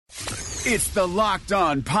It's the Locked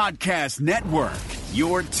On Podcast Network,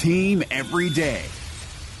 your team every day.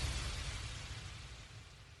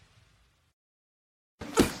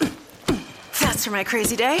 That's for my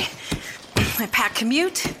crazy day, my packed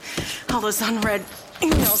commute, all those unread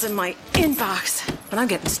emails in my inbox. But I'm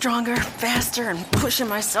getting stronger, faster, and pushing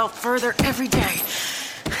myself further every day.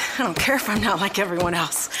 I don't care if I'm not like everyone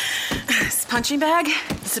else. This punching bag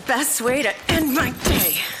is the best way to end my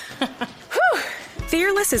day. Whew.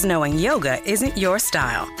 Fearless is knowing yoga isn't your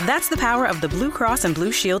style. That's the power of the Blue Cross and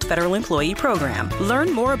Blue Shield Federal Employee Program.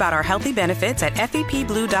 Learn more about our healthy benefits at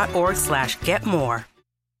fepblue.org/getmore.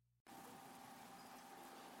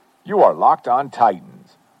 You are Locked On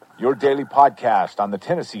Titans, your daily podcast on the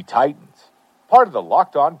Tennessee Titans, part of the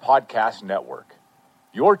Locked On Podcast Network,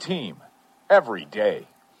 your team every day.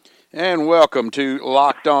 And welcome to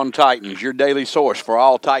Locked On Titans, your daily source for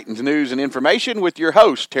all Titans news and information with your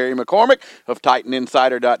host, Terry McCormick of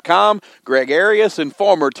TitanInsider.com, Greg Arias, and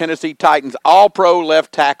former Tennessee Titans All-Pro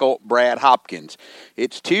left tackle Brad Hopkins.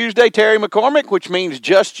 It's Tuesday, Terry McCormick, which means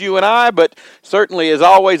just you and I, but certainly, as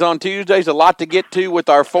always on Tuesdays, a lot to get to with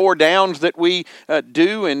our four downs that we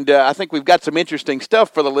do, and I think we've got some interesting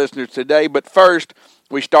stuff for the listeners today. But first,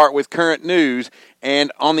 we start with current news, and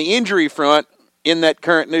on the injury front, in that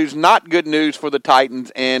current news, not good news for the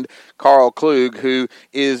Titans and Carl Klug, who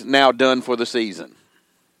is now done for the season.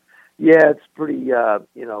 Yeah, it's pretty,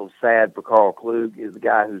 sad for Carl Klug. He's a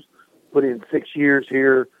guy who's put in 6 years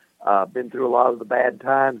here, been through a lot of the bad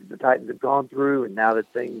times the Titans have gone through, and now that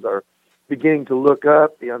things are beginning to look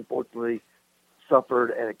up, he unfortunately suffered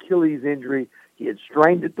an Achilles injury. He had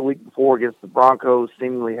strained it the week before against the Broncos,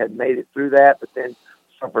 seemingly had made it through that, but then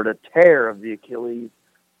suffered a tear of the Achilles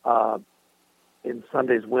in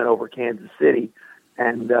Sunday's win over Kansas City,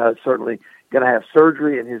 and certainly going to have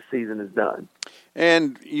surgery, and his season is done.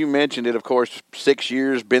 And you mentioned it, of course, 6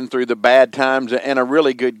 years, been through the bad times, and a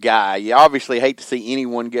really good guy. You obviously hate to see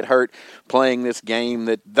anyone get hurt playing this game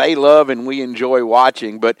that they love and we enjoy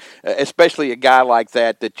watching, but especially a guy like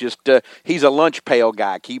that just, he's a lunch pail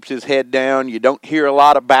guy, keeps his head down. You don't hear a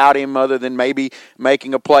lot about him other than maybe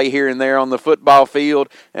making a play here and there on the football field,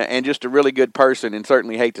 and just a really good person, and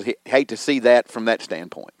certainly hate to see that from that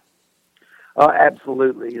standpoint.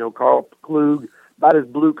 Absolutely. Carl Klug, about as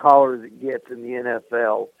blue-collar as it gets in the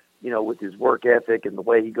NFL, with his work ethic and the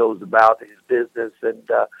way he goes about his business and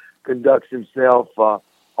conducts himself,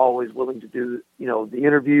 always willing to do, the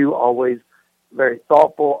interview, always very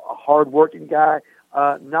thoughtful, a hard-working guy,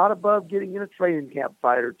 not above getting in a training camp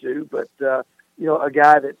fight or two, but, a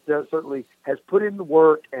guy that certainly has put in the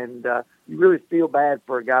work, and you really feel bad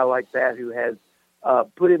for a guy like that who has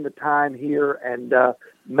put in the time here and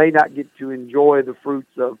may not get to enjoy the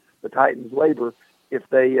fruits of the Titans' labor if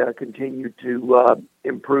they continue to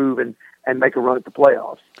improve and make a run at the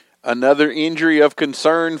playoffs. Another injury of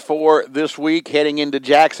concern for this week heading into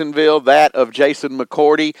Jacksonville, that of Jason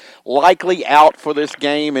McCourty, likely out for this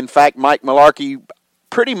game. In fact, Mike Mularkey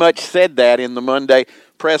pretty much said that in the Monday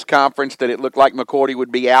press conference, that it looked like McCourty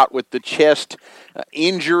would be out with the chest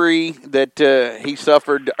injury that he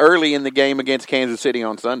suffered early in the game against Kansas City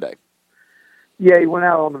on Sunday. Yeah, he went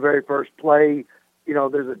out on the very first play.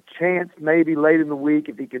 There's a chance maybe late in the week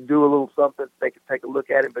if he can do a little something, they could take a look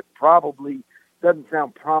at him, but probably doesn't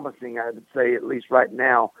sound promising, I would say, at least right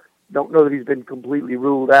now. Don't know that he's been completely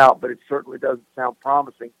ruled out, but it certainly doesn't sound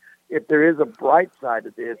promising. If there is a bright side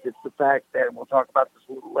to this, it's the fact that, and we'll talk about this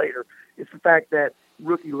a little later, it's the fact that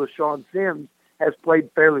rookie LaShawn Sims has played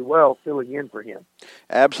fairly well filling in for him.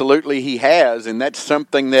 Absolutely he has, and that's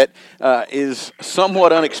something that is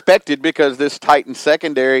somewhat unexpected because this Titans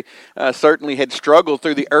secondary certainly had struggled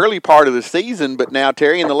through the early part of the season, but now,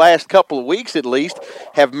 Terry, in the last couple of weeks at least,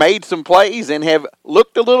 have made some plays and have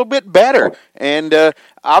looked a little bit better, and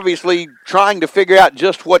obviously trying to figure out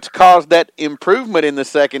just what's caused that improvement in the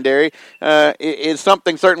secondary is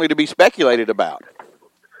something certainly to be speculated about.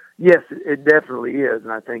 Yes, it definitely is,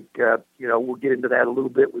 and I think, we'll get into that a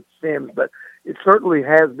little bit with Sims, but it certainly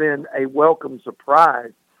has been a welcome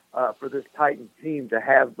surprise for this Titans team to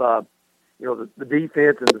have, the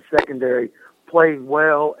defense and the secondary playing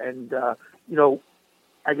well and,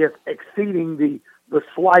 I guess exceeding the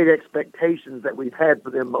slight expectations that we've had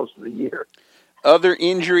for them most of the year. Other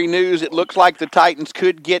injury news, it looks like the Titans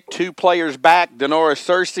could get two players back, Denora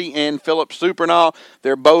Searcy and Philip Supernall.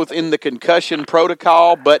 They're both in the concussion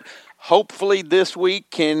protocol, but hopefully this week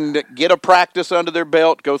can get a practice under their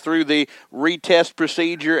belt, go through the retest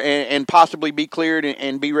procedure, and possibly be cleared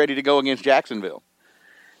and be ready to go against Jacksonville.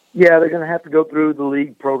 Yeah, they're going to have to go through the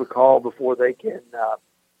league protocol before they can,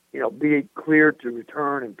 be cleared to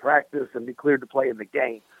return and practice and be cleared to play in the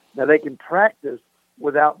game. Now, they can practice,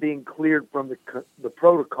 without being cleared from the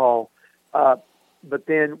protocol. But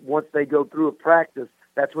then once they go through a practice,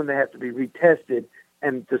 that's when they have to be retested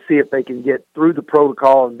and to see if they can get through the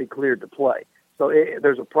protocol and be cleared to play. So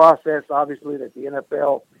there's a process, obviously, that the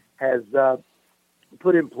NFL has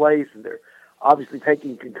put in place, and they're obviously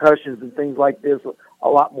taking concussions and things like this a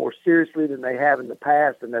lot more seriously than they have in the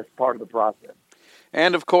past, and that's part of the process.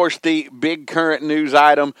 And, of course, the big current news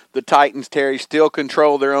item, the Titans, Terry, still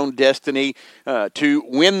control their own destiny to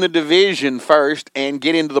win the division first and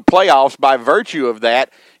get into the playoffs by virtue of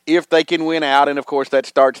that, if they can win out. And, of course, that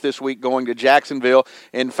starts this week going to Jacksonville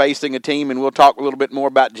and facing a team, and we'll talk a little bit more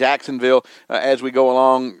about Jacksonville as we go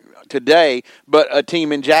along today, but a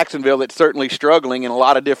team in Jacksonville that's certainly struggling in a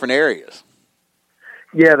lot of different areas.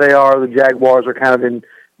 Yeah, they are. The Jaguars are kind of in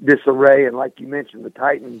disarray, and like you mentioned, the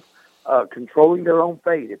Titans controlling their own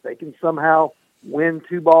fate. If they can somehow win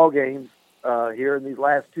 2 ball games here in these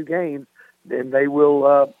last 2 games, then they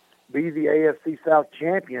will be the AFC South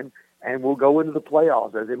champion and will go into the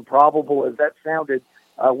playoffs. As improbable as that sounded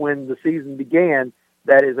when the season began,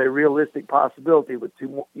 that is a realistic possibility with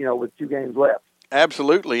 2 games left.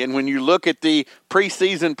 Absolutely, and when you look at the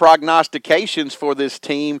preseason prognostications for this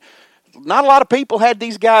team, not a lot of people had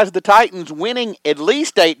these guys, the Titans, winning at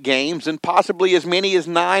least 8 games and possibly as many as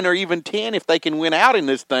 9 or even 10 if they can win out in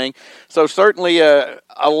this thing. So certainly a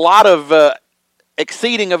lot of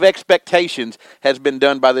exceeding of expectations has been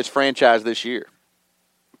done by this franchise this year.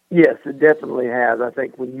 Yes, it definitely has. I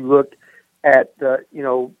think when you look at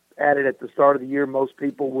at it at the start of the year, most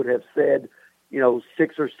people would have said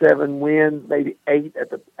 6 or 7 wins, maybe 8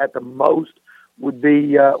 at the most would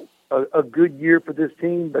be a good year for this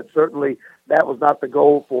team, but certainly that was not the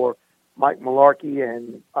goal for Mike Mularkey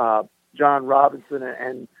and John Robinson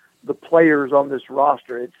and the players on this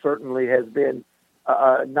roster. It certainly has been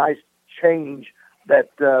a nice change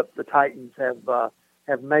that the Titans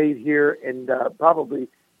have made here and probably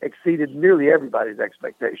exceeded nearly everybody's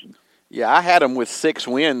expectations. Yeah, I had them with 6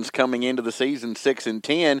 wins coming into the season,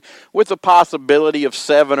 6-10, with a possibility of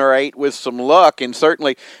 7 or 8 with some luck. And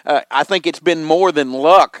certainly, I think it's been more than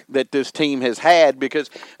luck that this team has had, because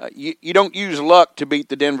you don't use luck to beat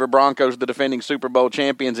the Denver Broncos, the defending Super Bowl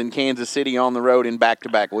champions, in Kansas City on the road in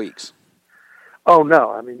back-to-back weeks. Oh,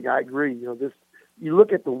 no. I mean, I agree. You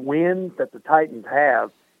look at the wins that the Titans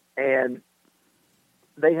have, and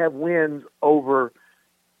they have wins over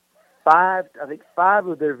 5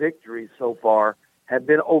 of their victories so far have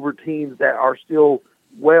been over teams that are still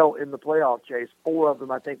well in the playoff chase. 4 of them,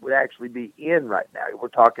 I think, would actually be in right now. We're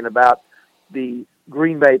talking about the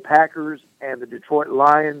Green Bay Packers and the Detroit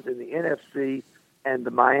Lions in the NFC and the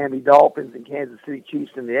Miami Dolphins and Kansas City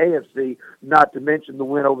Chiefs in the AFC, not to mention the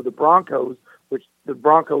win over the Broncos, which the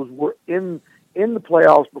Broncos were in the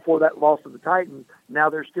playoffs before that loss to the Titans. Now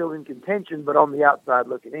they're still in contention, but on the outside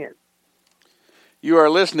looking in. You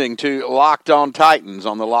are listening to Locked On Titans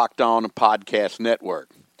on the Locked On Podcast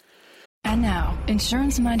Network. And now,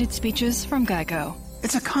 insurance-minded speeches from Geico.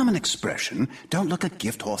 It's a common expression, don't look a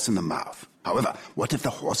gift horse in the mouth. However, what if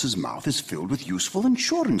the horse's mouth is filled with useful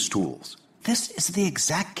insurance tools? This is the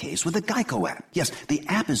exact case with the Geico app. Yes, the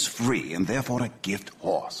app is free and therefore a gift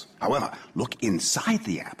horse. However, look inside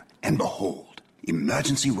the app and behold,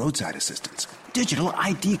 emergency roadside assistance, digital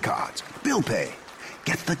ID cards, bill pay.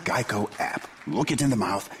 Get the Geico app. Look it in the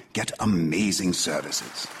mouth. Get amazing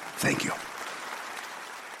services. Thank you.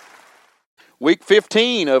 Week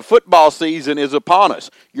 15 of football season is upon us.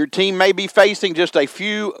 Your team may be facing just a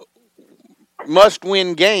few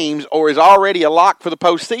must-win games or is already a lock for the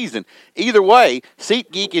postseason. Either way,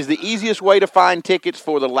 SeatGeek is the easiest way to find tickets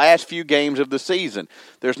for the last few games of the season.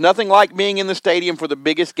 There's nothing like being in the stadium for the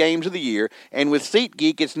biggest games of the year, and with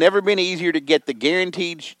SeatGeek, it's never been easier to get the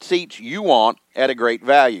guaranteed seats you want at a great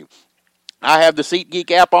value. I have the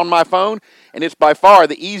SeatGeek app on my phone, and it's by far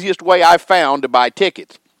the easiest way I've found to buy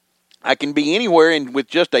tickets. I can be anywhere, and with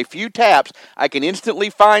just a few taps, I can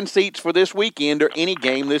instantly find seats for this weekend or any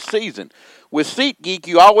game this season. With SeatGeek,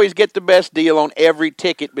 you always get the best deal on every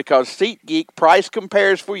ticket because SeatGeek price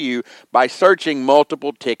compares for you by searching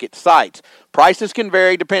multiple ticket sites. Prices can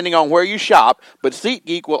vary depending on where you shop, but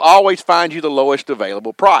SeatGeek will always find you the lowest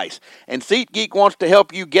available price. And SeatGeek wants to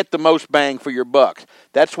help you get the most bang for your buck.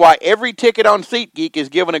 That's why every ticket on SeatGeek is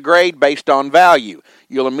given a grade based on value.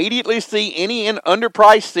 You'll immediately see any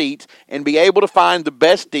underpriced seats and be able to find the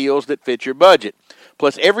best deals that fit your budget.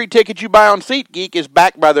 Plus, every ticket you buy on SeatGeek is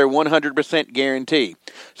backed by their 100% guarantee.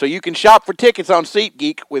 So you can shop for tickets on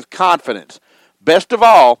SeatGeek with confidence. Best of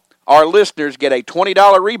all, our listeners get a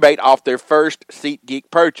 $20 rebate off their first SeatGeek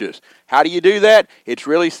purchase. How do you do that? It's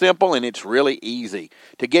really simple and it's really easy.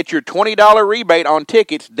 To get your $20 rebate on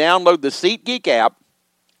tickets, download the SeatGeek app,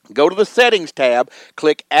 Go to the Settings tab,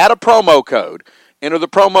 click Add a Promo Code. Enter the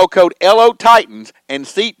promo code LOTitans, and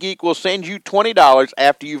SeatGeek will send you $20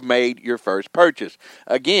 after you've made your first purchase.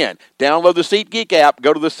 Again, download the SeatGeek app,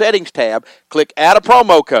 go to the Settings tab, click Add a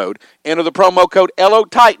Promo Code, enter the promo code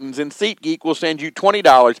LOTitans, and SeatGeek will send you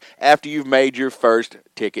 $20 after you've made your first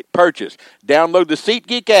ticket purchase. Download the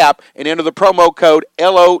SeatGeek app and enter the promo code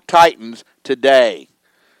LOTitans today.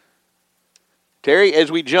 Terry,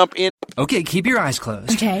 as we jump in. Okay, keep your eyes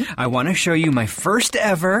closed. Okay. I want to show you my first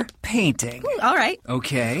ever painting. All right.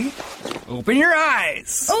 Okay. Open your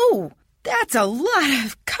eyes. Oh, that's a lot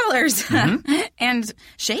of colors and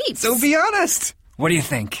shapes. So be honest. What do you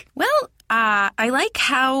think? Well, I like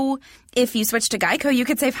how if you switch to Geico, you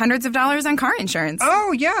could save hundreds of dollars on car insurance.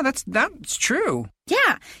 Oh, yeah, that's true.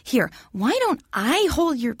 Yeah. Here, why don't I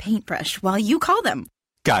hold your paintbrush while you call them?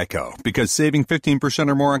 Geico, because saving 15%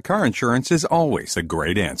 or more on car insurance is always a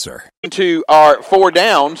great answer. To our four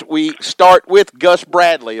downs, we start with Gus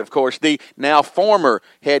Bradley, of course, the now former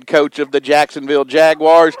head coach of the Jacksonville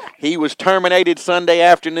Jaguars. He was terminated Sunday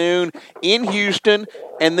afternoon in Houston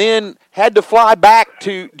and then had to fly back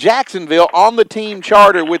to Jacksonville on the team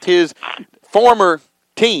charter with his former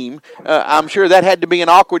team. I'm sure that had to be an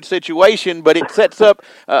awkward situation, but it sets up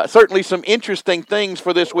certainly some interesting things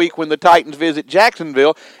for this week when the Titans visit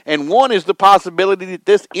Jacksonville, and one is the possibility that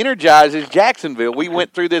this energizes Jacksonville. We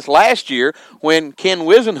went through this last year when Ken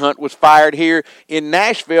Wisenhunt was fired here in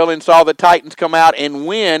Nashville and saw the Titans come out and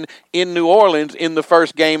win in New Orleans in the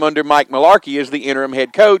first game under Mike Mularkey as the interim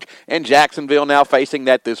head coach, and Jacksonville now facing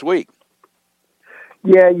that this week.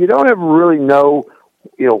 Yeah, you don't ever really know,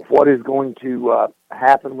 what is going to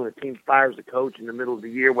happen when a team fires a coach in the middle of the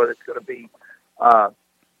year, whether it's going to be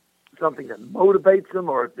something that motivates them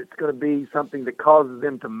or if it's going to be something that causes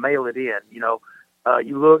them to mail it in. You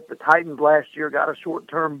look, the Titans last year got a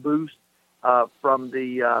short-term boost from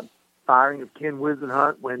the firing of Ken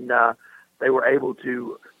Wisenhunt when they were able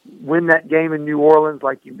to win that game in New Orleans,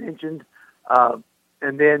 like you mentioned. And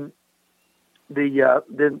then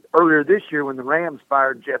then earlier this year when the Rams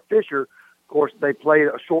fired Jeff Fisher, of course, they played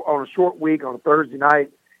on a short week on a Thursday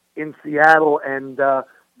night in Seattle, and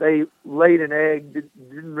they laid an egg,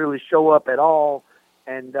 didn't really show up at all.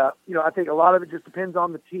 And, I think a lot of it just depends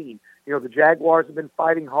on the team. The Jaguars have been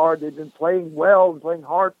fighting hard. They've been playing well and playing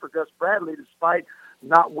hard for Gus Bradley despite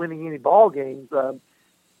not winning any ball games.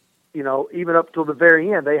 Even up till the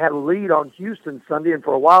very end. They had a lead on Houston Sunday, and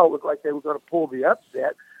for a while it looked like they were going to pull the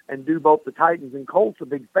upset and do both the Titans and Colts a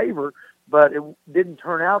big favor, but it didn't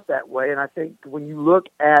turn out that way. And I think when you look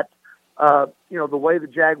at, the way the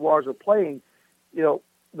Jaguars are playing,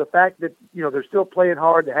 the fact that, they're still playing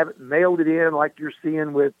hard, they haven't mailed it in like you're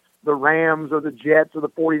seeing with the Rams or the Jets or the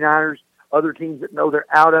 49ers, other teams that know they're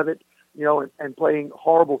out of it, and playing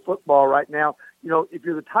horrible football right now. If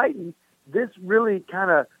you're the Titans, this really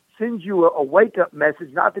kind of sends you a wake-up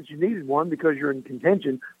message, not that you needed one because you're in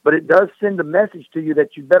contention, but it does send a message to you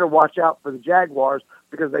that you better watch out for the Jaguars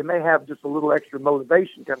because they may have just a little extra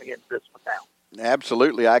motivation coming into this one now.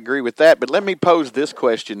 Absolutely, I agree with that. But let me pose this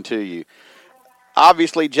question to you.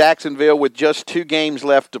 Obviously, Jacksonville, with just 2 games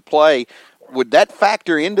left to play, would that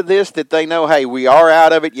factor into this, that they know, hey, we are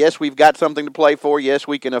out of it? Yes, we've got something to play for. Yes,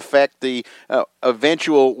 we can affect the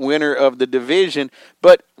eventual winner of the division.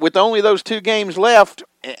 But with only those 2 games left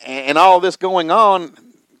and all this going on,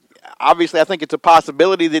 obviously I think it's a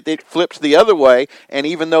possibility that it flips the other way. And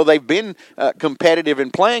even though they've been competitive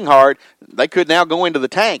and playing hard, they could now go into the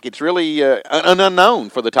tank. It's really an unknown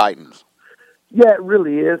for the Titans. Yeah, it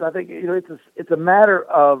really is. I think it's a matter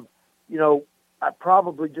of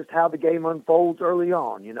probably just how the game unfolds early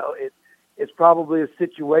on. It's probably a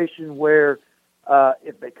situation where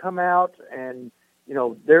if they come out and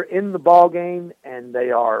they're in the ball game and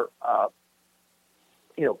they are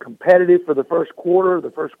competitive for the first quarter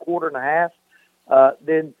and a half,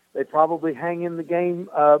 then they probably hang in the game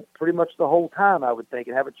pretty much the whole time, I would think,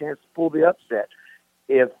 and have a chance to pull the upset.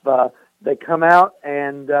 If they come out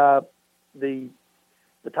and the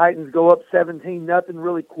Titans go up 17-0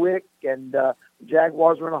 really quick, and the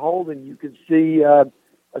Jaguars are in a hold, and you could see a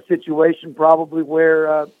situation probably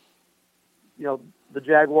where the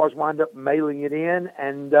Jaguars wind up mailing it in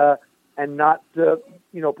and not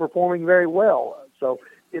performing very well. So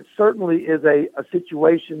it certainly is a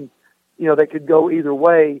situation that could go either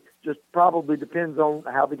way. Just probably depends on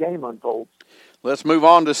how the game unfolds. Let's move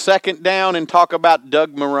on to second down and talk about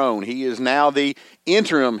Doug Marrone. He is now the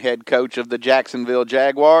interim head coach of the Jacksonville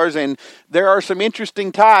Jaguars, and there are some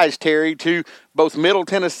interesting ties, Terry, to both Middle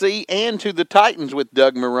Tennessee and to the Titans with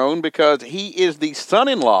Doug Marrone because he is the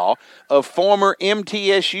son-in-law of former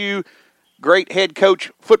MTSU great head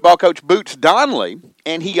coach, football coach Boots Donnelly,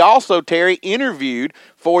 and he also, Terry, interviewed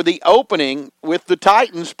for the opening with the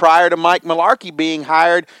Titans prior to Mike Mularkey being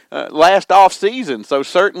hired last offseason. So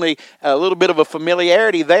certainly a little bit of a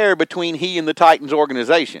familiarity there between he and the Titans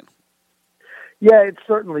organization. Yeah, it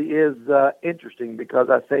certainly is interesting because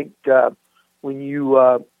I think when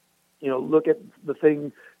you look at the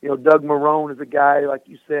thing, Doug Marrone is a guy, like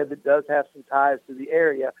you said, that does have some ties to the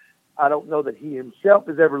area. I don't know that he himself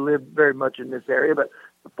has ever lived very much in this area, but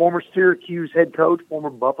the former Syracuse head coach, former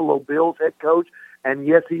Buffalo Bills head coach, and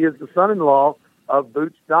yes, he is the son-in-law of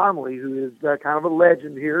Boots Donnelly, who is kind of a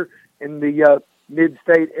legend here in the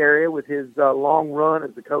mid-state area with his long run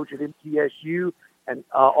as the coach at MTSU, and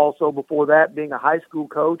also before that being a high school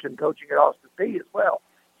coach and coaching at Austin Peay as well.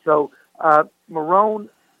 So Marrone,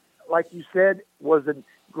 like you said, was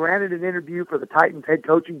granted an interview for the Titans head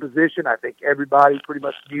coaching position. I think everybody pretty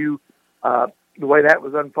much knew the way that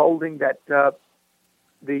was unfolding, that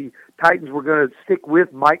the Titans were going to stick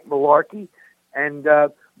with Mike Mularkey. And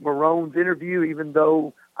Marrone's interview, even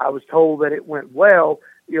though I was told that it went well,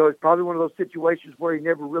 it's probably one of those situations where he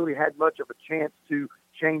never really had much of a chance to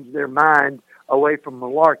change their mind away from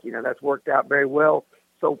Mularkey. Now, that's worked out very well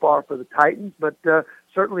so far for the Titans, but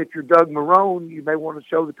certainly if you're Doug Marrone, you may want to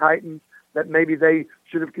show the Titans that maybe they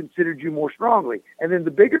should have considered you more strongly. And then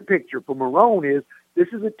the bigger picture for Marrone is this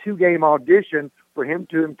is a 2-game audition for him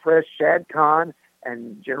to impress Shad Khan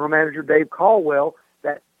and general manager Dave Caldwell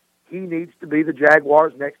that he needs to be the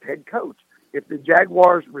Jaguars' next head coach. If the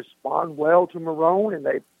Jaguars respond well to Marrone and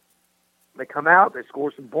they come out, they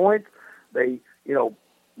score some points, they,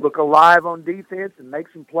 look alive on defense and make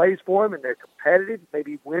some plays for him, and they're competitive,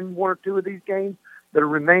 maybe win 1 or 2 of these games that are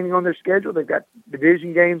remaining on their schedule. They've got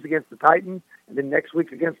division games against the Titans and then next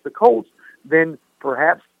week against the Colts. Then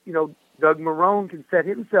perhaps, Doug Marrone can set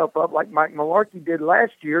himself up like Mike Mularkey did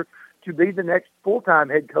last year to be the next full-time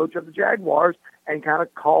head coach of the Jaguars and kind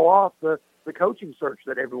of call off the coaching search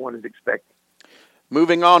that everyone is expecting.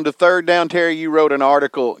 Moving on to third down, Terry, you wrote an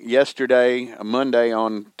article yesterday, Monday,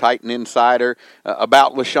 on Titan Insider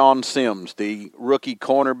about LaShawn Sims, the rookie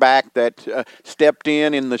cornerback that stepped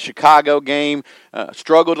in the Chicago game,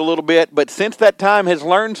 struggled a little bit, but since that time has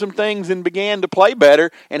learned some things and began to play better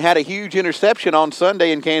and had a huge interception on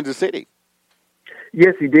Sunday in Kansas City.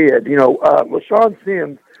 Yes, he did. LaShawn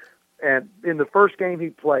Sims, and in the first game he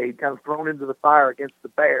played, kind of thrown into the fire against the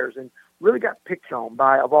Bears, and really got picked on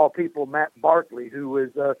by, of all people, Matt Barkley, who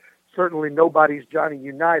is certainly nobody's Johnny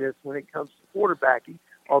Unitas when it comes to quarterbacking,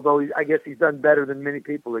 although I guess he's done better than many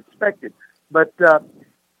people expected. But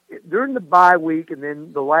during the bye week and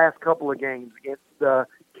then the last couple of games against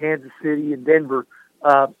Kansas City and Denver,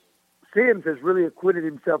 Sims has really acquitted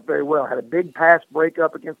himself very well. Had a big pass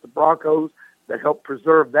breakup against the Broncos that helped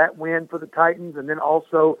preserve that win for the Titans, and then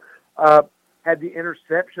also had the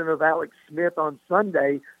interception of Alex Smith on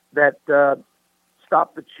Sunday that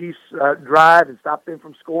stopped the Chiefs' drive and stopped them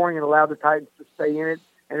from scoring and allowed the Titans to stay in it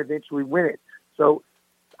and eventually win it. So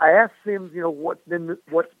I asked Sims,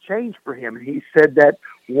 what's changed for him, and he said that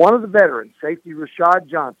one of the veterans, safety Rashad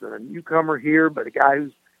Johnson, a newcomer here, but a guy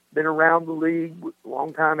who's been around the league,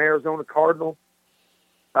 longtime Arizona Cardinal,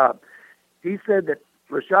 he said that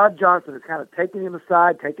Rashad Johnson has kind of taken him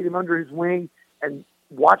aside, taken him under his wing, and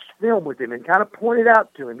watched film with him and kind of pointed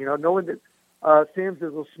out to him, knowing that Sims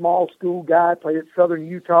is a small school guy, played at Southern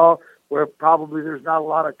Utah, where probably there's not a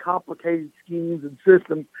lot of complicated schemes and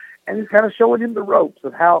systems, and he's kind of showing him the ropes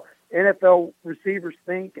of how NFL receivers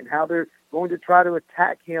think and how they're going to try to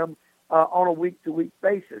attack him on a week-to-week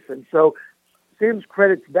basis. And so Sims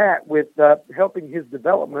credits that with helping his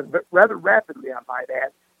development, but rather rapidly, I might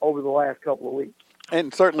add, over the last couple of weeks.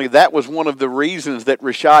 And certainly that was one of the reasons that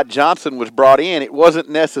Rashad Johnson was brought in. It wasn't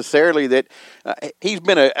necessarily that he's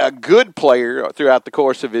been a good player throughout the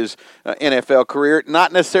course of his NFL career,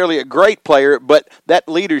 not necessarily a great player, but that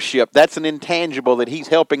leadership, that's an intangible that he's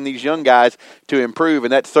helping these young guys to improve,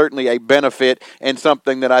 and that's certainly a benefit and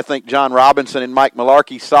something that I think John Robinson and Mike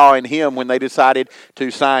Mularkey saw in him when they decided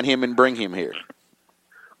to sign him and bring him here.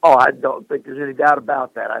 Oh, I don't think there's any doubt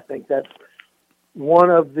about that. I think that's one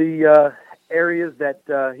of the areas that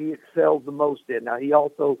he excels the most in. Now, he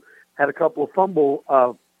also had a couple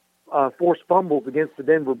of forced fumbles against the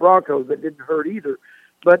Denver Broncos that didn't hurt either.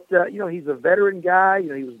 But, he's a veteran guy.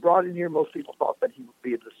 He was brought in here. Most people thought that he would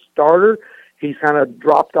be the starter. He's kind of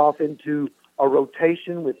dropped off into a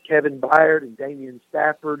rotation with Kevin Byard and Damian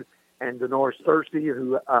Stafford and Denoris Thursey,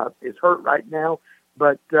 who is hurt right now.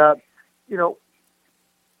 But,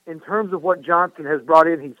 in terms of what Johnson has brought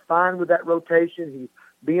in, he's fine with that rotation. He's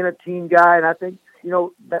being a team guy, and I think,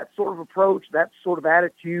 that sort of approach, that sort of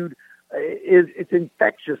attitude it's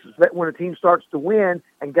infectious. That when a team starts to win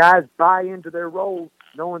and guys buy into their roles,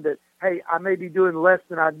 knowing that, hey, I may be doing less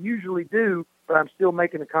than I usually do, but I'm still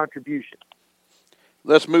making a contribution.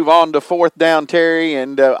 Let's move on to fourth down, Terry,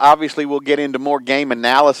 and obviously we'll get into more game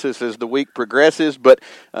analysis as the week progresses, but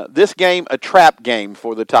this game, a trap game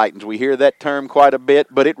for the Titans. We hear that term quite a bit,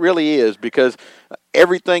 but it really is because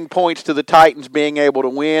everything points to the Titans being able to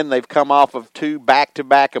win. They've come off of 2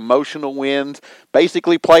 back-to-back emotional wins,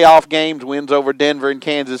 basically playoff games, wins over Denver and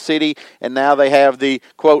Kansas City, and now they have the,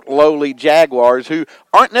 quote, lowly Jaguars, who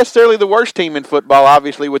aren't necessarily the worst team in football,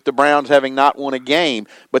 obviously, with the Browns having not won a game,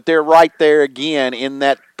 but they're right there again in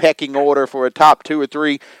that pecking order for a top 2 or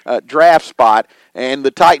 3 draft spot, and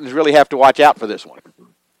the Titans really have to watch out for this one.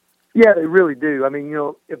 Yeah, they really do. I mean,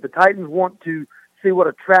 if the Titans want to see what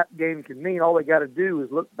a trap game can mean, all they got to do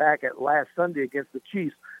is look back at last Sunday against the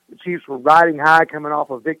Chiefs. The Chiefs were riding high coming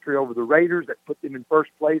off a victory over the Raiders that put them in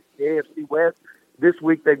first place in the AFC West. This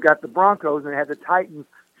week they've got the Broncos and had the Titans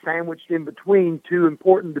sandwiched in between 2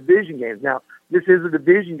 important division games. Now, this is a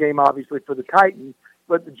division game, obviously, for the Titans,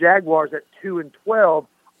 but the Jaguars at 2-12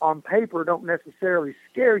 on paper don't necessarily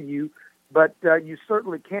scare you, but you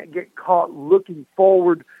certainly can't get caught looking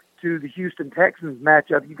forward to the Houston Texans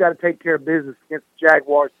matchup. You got to take care of business against the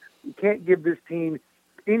Jaguars. You can't give this team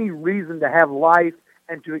any reason to have life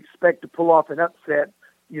and to expect to pull off an upset.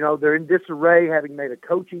 They're in disarray, having made a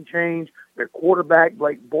coaching change. Their quarterback,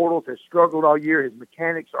 Blake Bortles, has struggled all year. His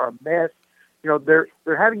mechanics are a mess. They're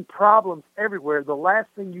having problems everywhere. The last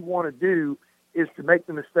thing you want to do is to make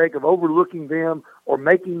the mistake of overlooking them or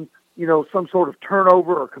making, some sort of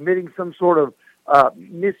turnover or committing some sort of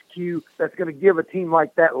miscue that's going to give a team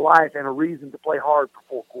like that life and a reason to play hard for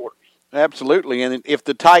 4 quarters. Absolutely, and if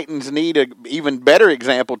the Titans need an even better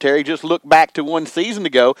example, Terry, just look back to 1 season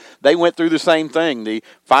ago. They went through the same thing, the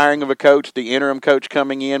firing of a coach, the interim coach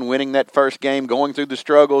coming in, winning that first game, going through the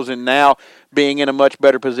struggles, and now being in a much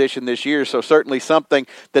better position this year. So certainly something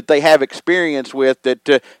that they have experience with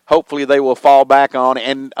that hopefully they will fall back on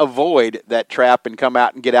and avoid that trap and come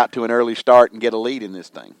out and get out to an early start and get a lead in this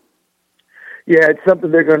thing. Yeah, it's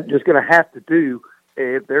something they're just going to have to do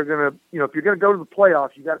if they're going to, if you're going to go to the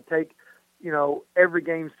playoffs, you got to take, every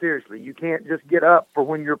game seriously. You can't just get up for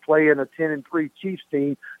when you're playing a 10-3 Chiefs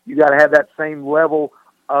team. You got to have that same level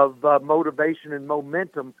of motivation and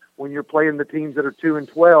momentum when you're playing the teams that are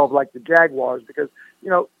 2-12 like the Jaguars, because,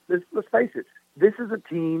 let's face it, this is a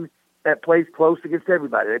team that plays close against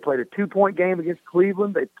everybody. They played a 2-point game against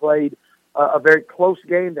Cleveland. They played a very close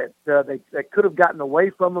game that could have gotten away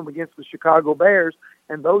from them against the Chicago Bears,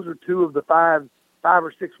 and those are 2 of the 5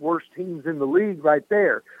 or 6 worst teams in the league right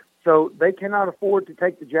there. So they cannot afford to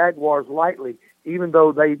take the Jaguars lightly, even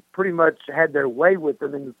though they pretty much had their way with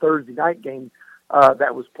them in the Thursday night game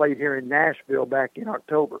that was played here in Nashville back in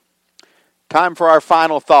October. Time for our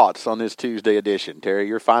final thoughts on this Tuesday edition. Terry,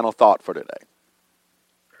 your final thought for today.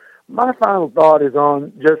 My final thought is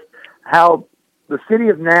on just how the city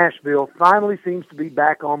of Nashville finally seems to be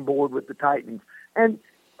back on board with the Titans. And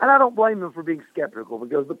I don't blame them for being skeptical,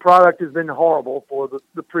 because the product has been horrible for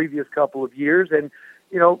the previous couple of years. And,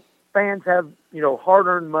 fans have,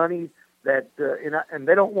 hard-earned money that and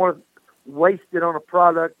they don't want to waste it on a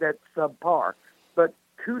product that's subpar. But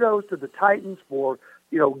kudos to the Titans for,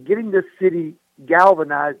 getting this city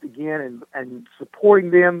galvanized again and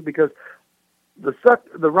supporting them, because the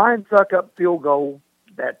Ryan Suckup field goal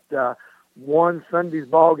that won Sunday's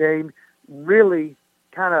ball game really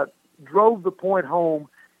kind of drove the point home.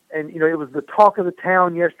 And, it was the talk of the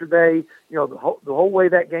town yesterday, the whole way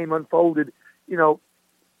that game unfolded.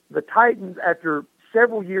 The Titans, after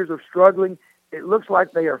several years of struggling, it looks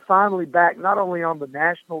like they are finally back, not only on the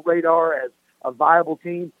national radar as a viable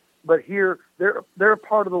team, but here they're a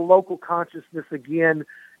part of the local consciousness again,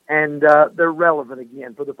 and they're relevant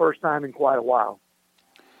again for the first time in quite a while.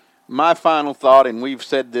 My final thought, and we've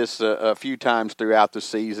said this a few times throughout the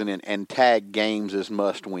season and tag games as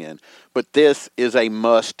must-win, but this is a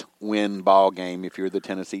must-win ball game if you're the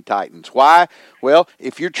Tennessee Titans. Why? Well,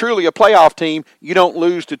 if you're truly a playoff team, you don't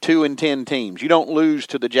lose to 2-10 teams. You don't lose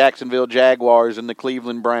to the Jacksonville Jaguars and the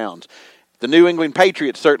Cleveland Browns. The New England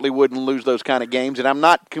Patriots certainly wouldn't lose those kind of games, and I'm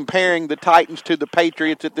not comparing the Titans to the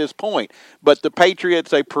Patriots at this point, but the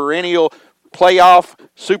Patriots, a perennial playoff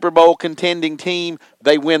Super Bowl contending team,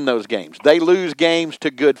 they win those games. They lose games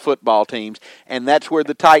to good football teams, and that's where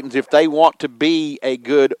the Titans, if they want to be a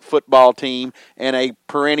good football team and a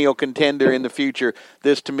perennial contender in the future,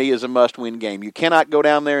 this to me is a must-win game. You cannot go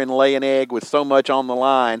down there and lay an egg with so much on the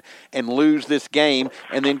line and lose this game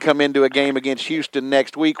and then come into a game against Houston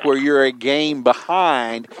next week where you're a game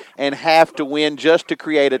behind and have to win just to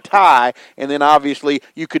create a tie, and then obviously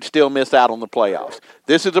you could still miss out on the playoffs.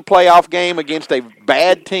 This is a playoff game against a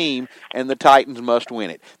bad team, and the Titans must win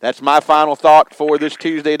it. That's my final thought for this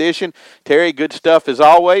Tuesday edition. Terry, good stuff as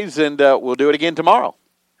always, and we'll do it again tomorrow.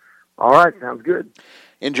 All right, sounds good.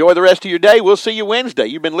 Enjoy the rest of your day. We'll see you Wednesday.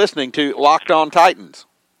 You've been listening to Locked On Titans.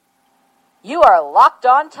 You are Locked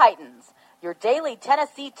On Titans, your daily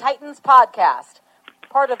Tennessee Titans podcast,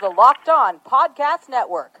 part of the Locked On Podcast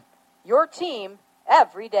Network, your team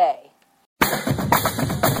every day.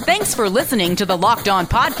 Thanks for listening to the Locked On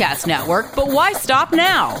Podcast Network, but why stop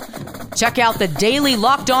now? Check out the daily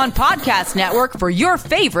Locked On Podcast Network for your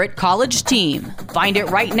favorite college team. Find it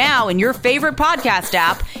right now in your favorite podcast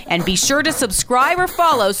app, and be sure to subscribe or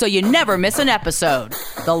follow so you never miss an episode.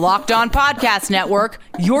 The Locked On Podcast Network,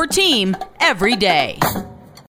 your team every day.